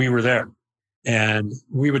 We were there. And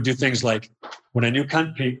we would do things like when a new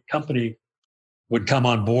company would come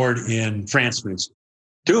on board in France, for instance,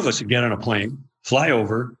 two of us would get on a plane, fly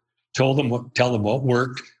over, tell them what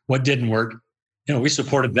worked, what didn't work. We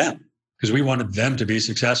supported them because we wanted them to be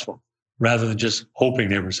successful rather than just hoping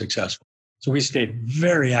they were successful. So we stayed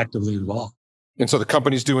very actively involved. And so the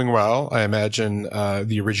company's doing well. I imagine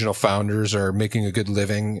the original founders are making a good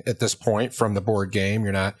living at this point from the board game.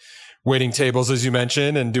 You're not waiting tables, as you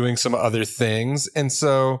mentioned, and doing some other things. And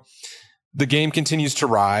so the game continues to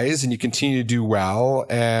rise and you continue to do well.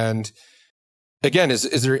 And again,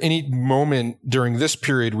 is there any moment during this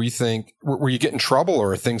period where you get in trouble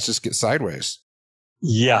or things just get sideways?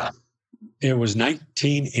 Yeah. It was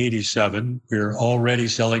 1987. We were already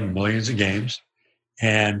selling millions of games.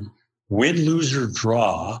 And Win, Lose, or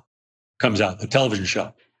Draw comes out, the television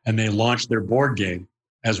show, and they launched their board game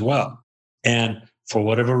as well. And for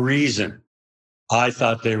whatever reason, I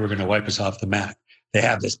thought they were going to wipe us off the mat. They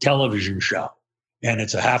have this television show, and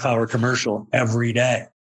it's a half-hour commercial every day.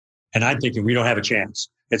 And I'm thinking, we don't have a chance.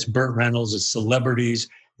 It's Burt Reynolds, it's celebrities,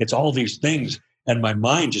 it's all these things. And my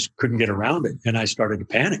mind just couldn't get around it. And I started to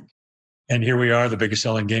panic. And here we are, the biggest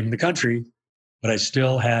selling game in the country, but I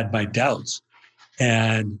still had my doubts.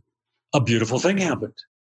 And a beautiful thing happened.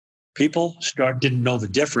 People didn't know the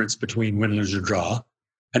difference between Win, Lose, or Draw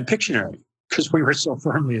and Pictionary. because we were so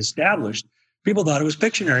firmly established, people thought it was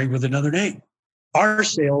Pictionary with another name. Our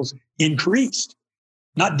sales increased,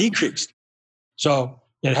 not decreased. So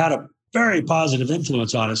it had a very positive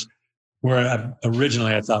influence on us, where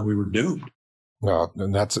originally I thought we were doomed. Well,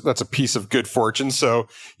 and that's a piece of good fortune. So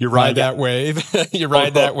you ride that wave. You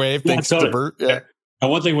ride that wave. Thanks to Bert. Yeah.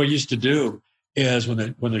 And one thing we used to do is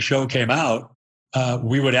when the show came out,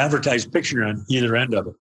 we would advertise Pictionary on either end of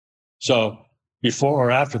it. So before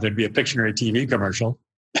or after there'd be a Pictionary TV commercial,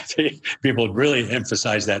 people would really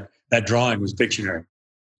emphasize that drawing was Pictionary.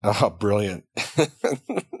 Oh, brilliant.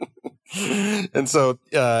 And so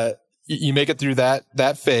you make it through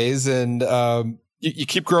that phase, and you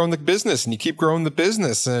keep growing the business, and you keep growing the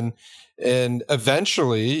business, and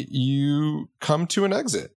eventually you come to an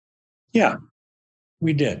exit. Yeah,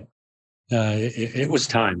 we did. It was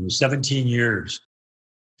time. It was 17 years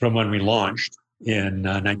from when we launched in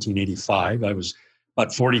 1985. I was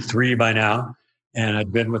about 43 by now, and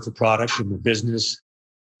I'd been with the product and the business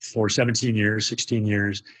for 17 years, 16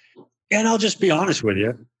 years. And I'll just be honest with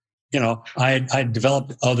you, I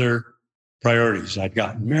developed other priorities. I'd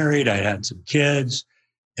gotten married, I had some kids,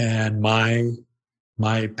 and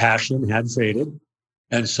my passion had faded.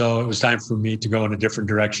 And so it was time for me to go in a different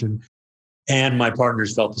direction. And my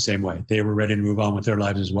partners felt the same way. They were ready to move on with their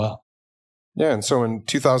lives as well. Yeah. And so in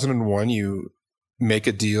 2001, you make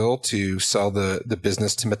a deal to sell the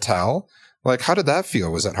business to Mattel. Like, how did that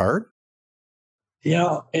feel? Was it hard?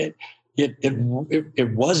 It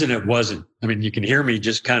was and it wasn't. I mean, you can hear me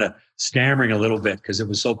just kind of stammering a little bit because it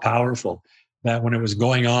was so powerful that when it was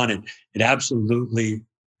going on, it absolutely,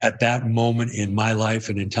 at that moment in my life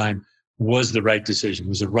and in time, was the right decision,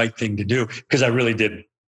 was the right thing to do, because I really did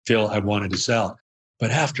feel I wanted to sell. But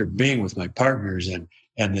after being with my partners and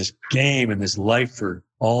this game and this life for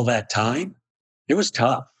all that time, it was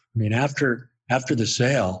tough. I mean, after the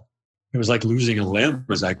sale, it was like losing a limb,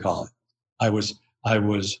 as I call it. I was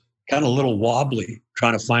kind of a little wobbly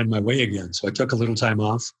trying to find my way again. So I took a little time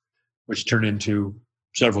off, which turned into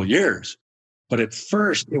several years. But at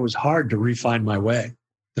first, it was hard to refine my way.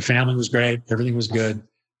 The family was great. Everything was good.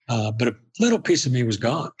 But a little piece of me was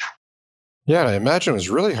gone. Yeah, I imagine it was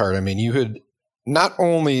really hard. I mean, you had not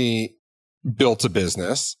only built a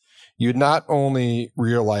business, you had not only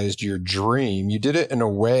realized your dream, you did it in a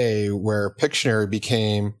way where Pictionary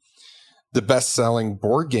became the best-selling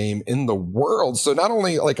board game in the world. So not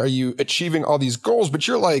only are you achieving all these goals, but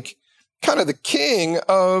you're kind of the king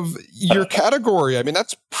of your category. I mean,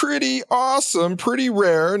 that's pretty awesome, pretty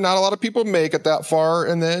rare. Not a lot of people make it that far,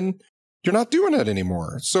 and then you're not doing it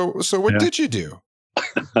anymore. So what did you do?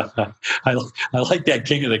 I like that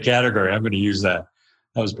king of the category. I'm going to use that.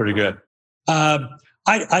 That was pretty good.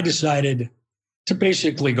 I decided to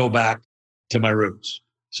basically go back to my roots.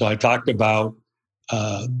 So I talked about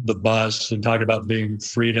the bus and talked about being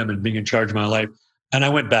freedom and being in charge of my life. And I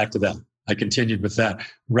went back to that. I continued with that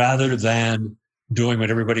rather than doing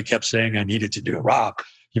what everybody kept saying I needed to do. Rob,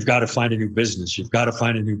 you've got to find a new business. You've got to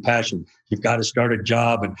find a new passion. You've got to start a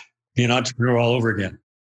job and be an entrepreneur all over again.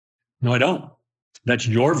 No, I don't. That's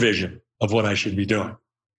your vision of what I should be doing.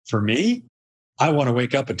 For me, I want to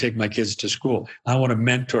wake up and take my kids to school. I want to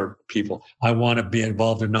mentor people. I want to be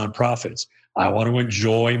involved in nonprofits. I want to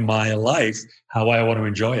enjoy my life how I want to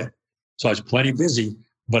enjoy it. So I was plenty busy,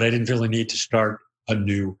 but I didn't feel the need to start a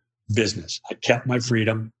new business. I kept my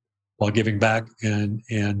freedom while giving back and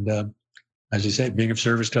as you say, being of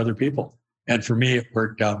service to other people. And for me, it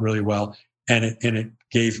worked out really well, and it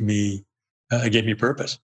gave me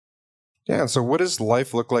purpose. Yeah. So what does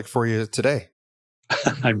life look like for you today?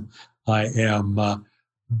 I am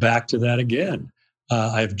back to that again.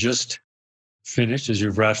 I've just finished, as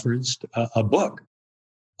you've referenced, a book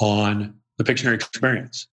on the Pictionary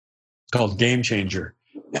experience called Game Changer.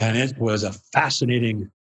 And it was a fascinating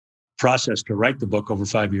process to write the book over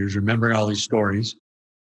 5 years, remembering all these stories.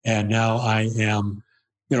 And now I am,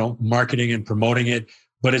 marketing and promoting it.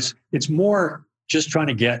 But it's more just trying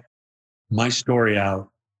to get my story out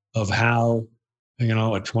of how, a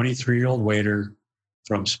 23-year-old waiter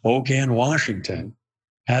from Spokane, Washington,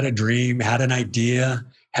 had a dream, had an idea,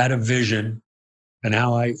 had a vision, and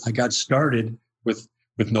how I got started with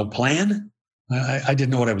no plan. I didn't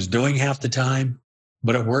know what I was doing half the time,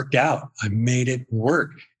 but it worked out. I made it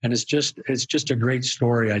work. And it's just a great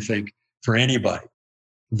story, I think, for anybody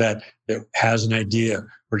that has an idea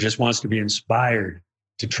or just wants to be inspired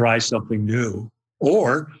to try something new,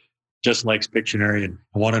 or just likes Pictionary and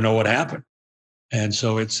want to know what happened. And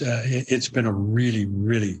so it's been a really,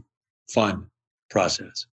 really fun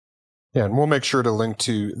process. Yeah, and we'll make sure to link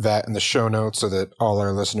to that in the show notes so that all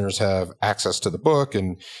our listeners have access to the book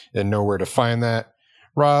and know where to find that.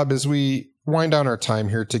 Rob, as we wind down our time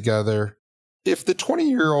here together, if the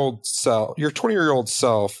 20-year-old self, your 20-year-old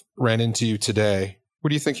self ran into you today, what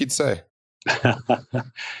do you think he'd say? I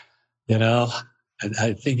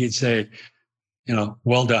think he'd say,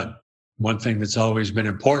 well done. One thing that's always been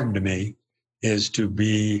important to me is to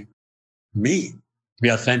be me, be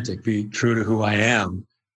authentic, be true to who I am.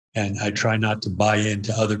 And I try not to buy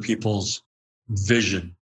into other people's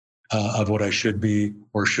vision of what I should be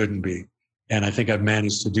or shouldn't be. And I think I've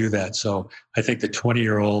managed to do that. So I think the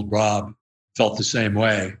 20-year-old Rob felt the same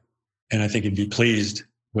way. And I think he'd be pleased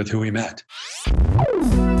with who he met.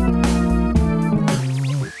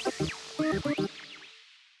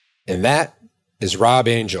 And that is Rob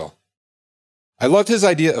Angel. I loved his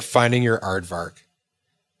idea of finding your aardvark,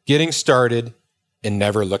 getting started, and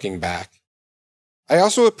never looking back. I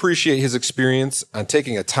also appreciate his experience on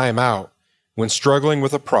taking a time out when struggling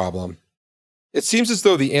with a problem. It seems as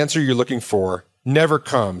though the answer you're looking for never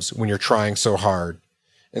comes when you're trying so hard,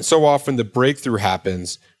 and so often the breakthrough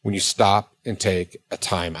happens when you stop and take a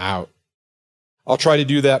time out. I'll try to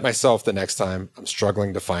do that myself the next time I'm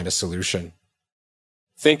struggling to find a solution.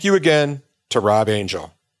 Thank you again to Rob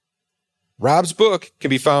Angel. Rob's book can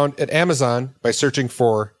be found at Amazon by searching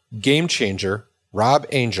for Game Changer, Rob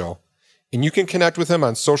Angel, and you can connect with him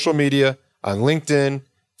on social media on LinkedIn,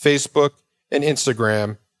 Facebook, and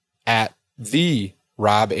Instagram at The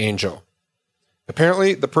Rob Angel.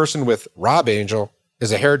 Apparently, the person with Rob Angel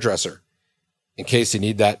is a hairdresser, in case you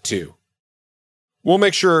need that too. We'll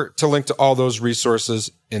make sure to link to all those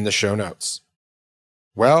resources in the show notes.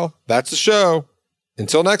 Well, that's the show.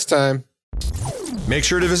 Until next time. Make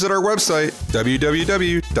sure to visit our website,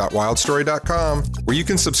 www.wildstory.com, where you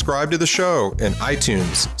can subscribe to the show in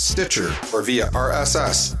iTunes, Stitcher, or via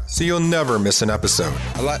RSS, so you'll never miss an episode.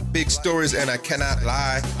 I like big stories and I cannot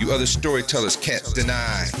lie. You other storytellers can't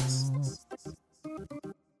deny.